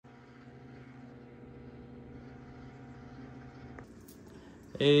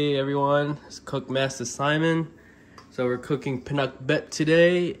Hey everyone, it's Cookmaster Simon. So we're cooking Pinakbet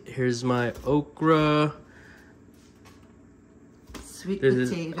today. Here's my okra. Sweet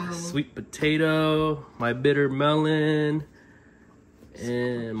potato, my bitter melon,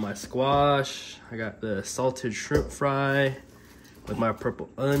 and my squash. I got the salted shrimp fry with my purple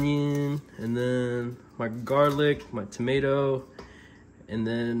onion, and then my garlic, my tomato, and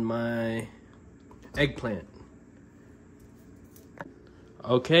then my eggplant.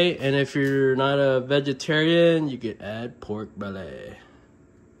 Okay, and if you're not a vegetarian, you could add pork belly.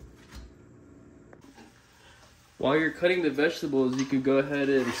 While you're cutting the vegetables, you could go ahead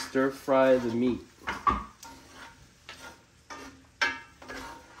and stir fry the meat.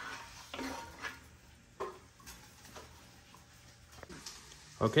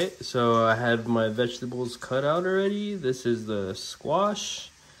 Okay, so I have my vegetables cut out already. This is the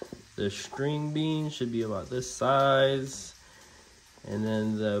squash. The string bean should be about this size. And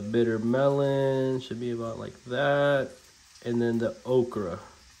then the bitter melon should be about like that. And then the okra.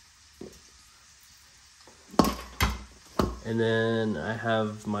 And then I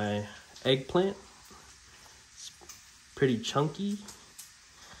have my eggplant. It's pretty chunky.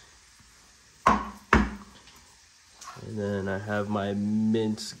 And then I have my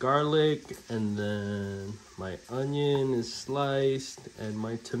minced garlic. And then my onion is sliced. And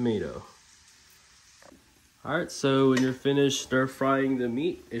my tomato. Alright, so when you're finished stir frying the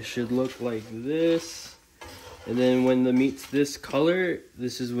meat, it should look like this. And then when the meat's this color,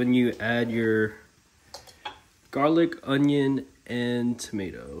 this is when you add your garlic, onion, and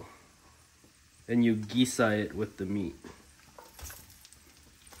tomato. And you gisa it with the meat.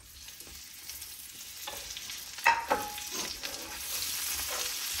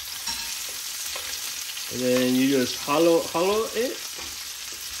 And then you just hollow it.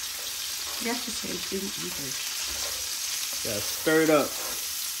 You have to say it in English. Yeah, stir it up.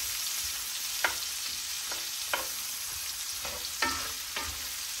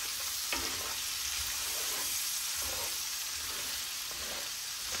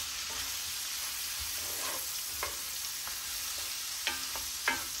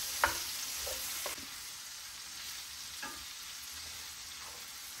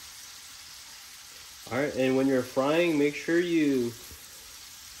 Alright, and when you're frying, make sure you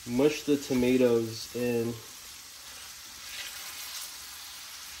mush the tomatoes in.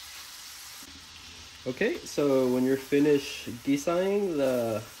 Okay, so when you're finished gisaing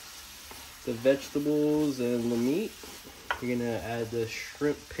the vegetables and the meat, you're gonna add the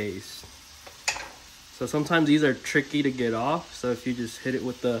shrimp paste. So sometimes these are tricky to get off, so if you just hit it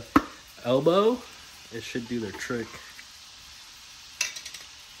with the elbow, it should do the trick.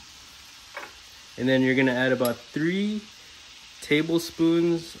 And then you're gonna add about 3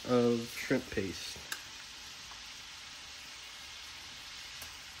 tablespoons of shrimp paste.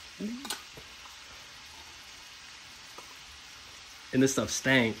 And this stuff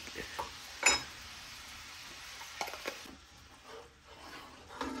stank.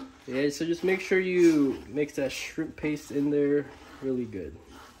 Yeah, so just make sure you mix that shrimp paste in there really good.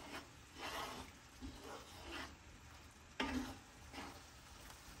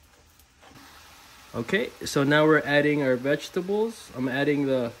 Okay, so now we're adding our vegetables. I'm adding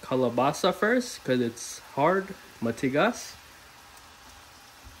the kalabasa first because it's hard, matigas.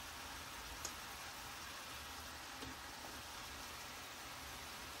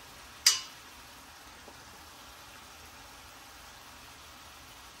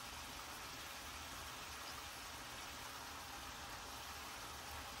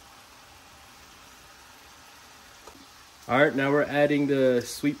 Alright, now we're adding the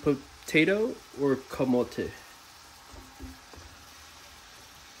sweet potato or kamote.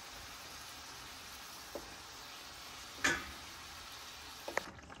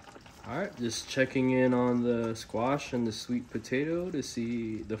 Alright, just checking in on the squash and the sweet potato to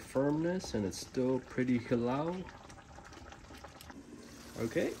see the firmness, and it's still pretty hilau.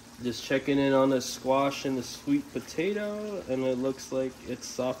 Okay, just checking in on the squash and the sweet potato, and it looks like it's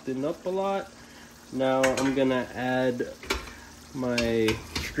softened up a lot. Now I'm gonna add my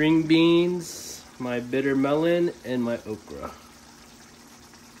string beans, my bitter melon, and my okra.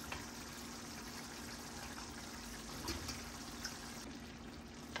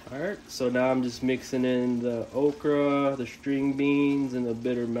 Alright, so now I'm just mixing in the okra, the string beans, and the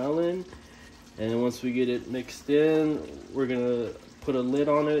bitter melon. And once we get it mixed in, we're gonna put a lid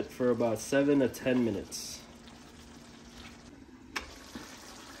on it for about 7 to 10 minutes.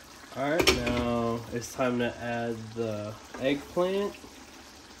 Alright, now it's time to add the eggplant.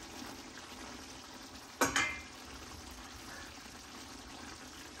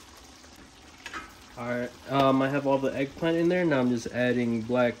 Alright, I have all the eggplant in there. Now I'm just adding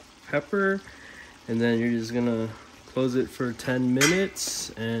black pepper. And then you're just gonna close it for 10 minutes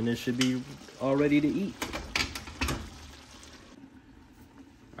and it should be all ready to eat.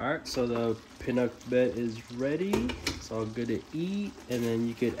 Alright, so the pinakbet is ready. It's all good to eat. And then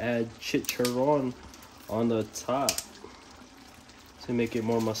you could add chicharron on the top to make it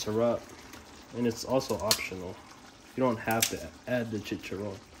more masarap. And it's also optional. You don't have to add the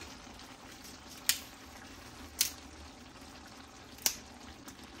chicharron.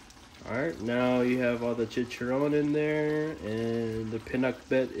 Alright, now you have all the chicharron in there and the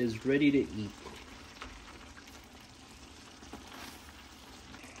pinakbet is ready to eat.